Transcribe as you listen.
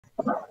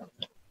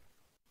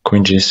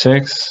Queen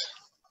g6.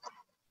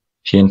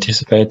 He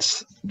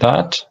anticipates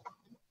that.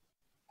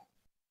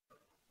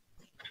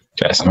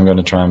 Okay, so I'm going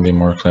to try and be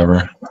more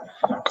clever.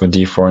 Go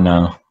d4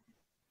 now.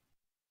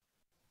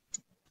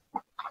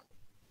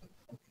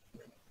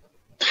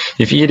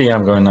 If ed,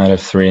 I'm going knight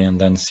f3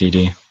 and then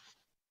cd.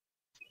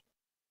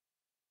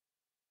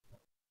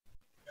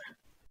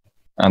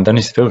 And then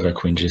he's still got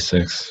queen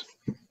g6.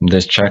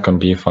 This check on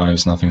b5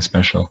 is nothing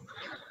special.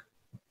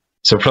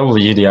 So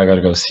probably ed, I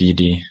gotta go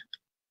cd,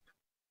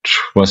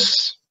 which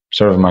was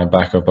sort of my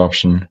backup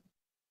option.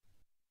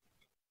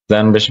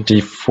 Then bishop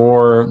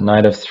d4,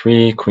 knight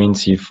f3, queen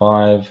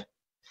c5.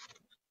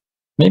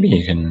 Maybe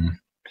you can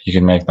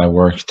make that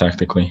work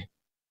tactically.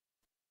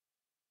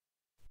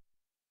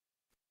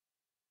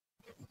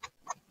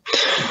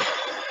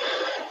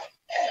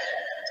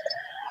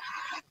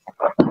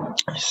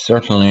 He's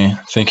certainly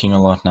thinking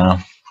a lot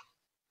now.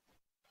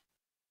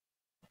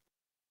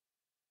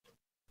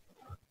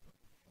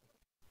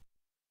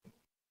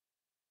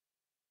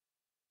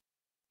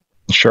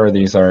 Sure,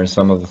 these are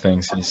some of the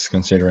things he's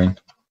considering.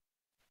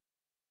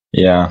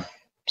 Yeah,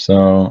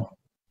 so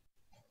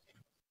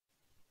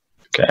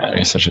okay, I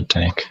guess I should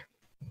take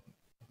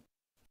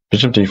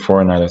bishop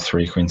d4, knight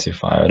f3, queen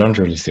c5. I don't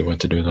really see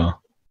what to do though.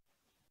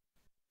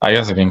 I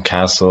guess I can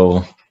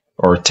castle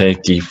or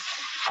take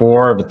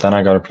d4, but then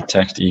I gotta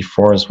protect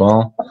e4 as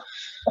well.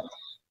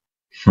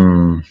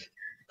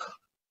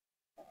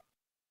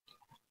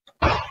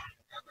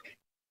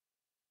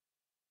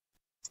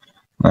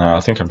 No,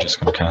 I think I'm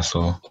just gonna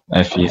castle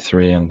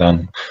fe3, and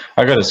then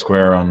I got a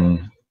square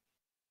on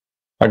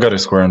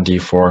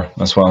d4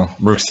 as well.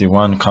 Rook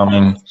c1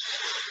 coming.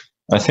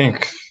 I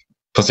think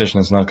position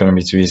is not going to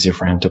be too easy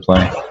for him to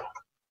play.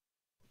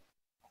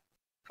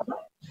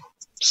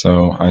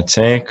 So I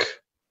take,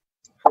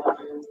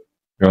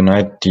 go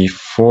knight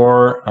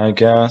d4, I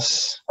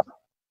guess.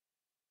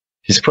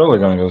 He's probably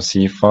going to go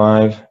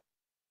c5.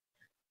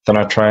 Then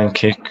I try and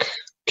kick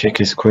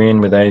his queen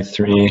with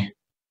a3.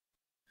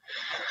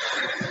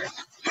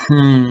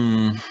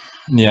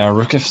 Yeah,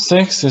 rook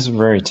f6 is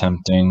very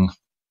tempting.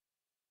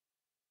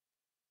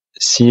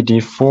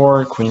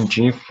 cd4, queen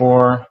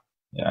g4.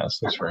 Yeah, this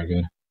looks very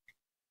good.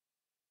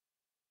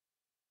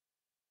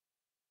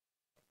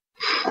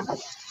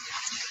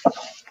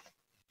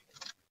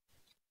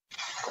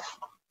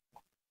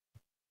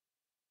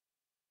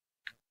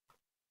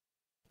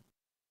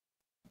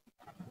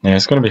 Yeah,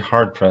 it's going to be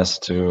hard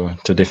pressed to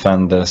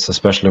defend this,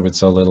 especially with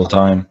so little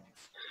time.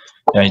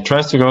 Yeah, he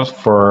tries to go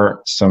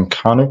for some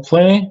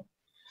counterplay,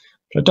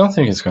 but I don't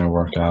think it's going to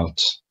work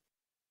out.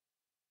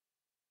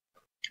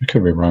 I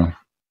could be wrong.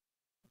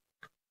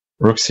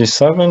 Rook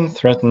c7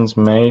 threatens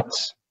mate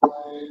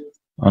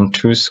on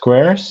 2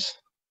 squares.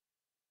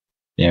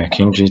 Yeah,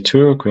 king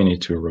g2, queen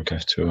e2, rook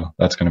f2.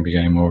 That's going to be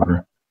game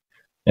over.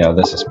 Yeah,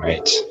 this is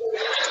mate.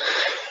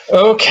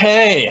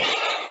 Okay.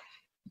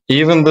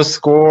 Even the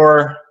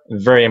score,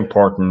 very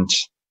important.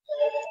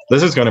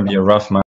 This is going to be a rough match.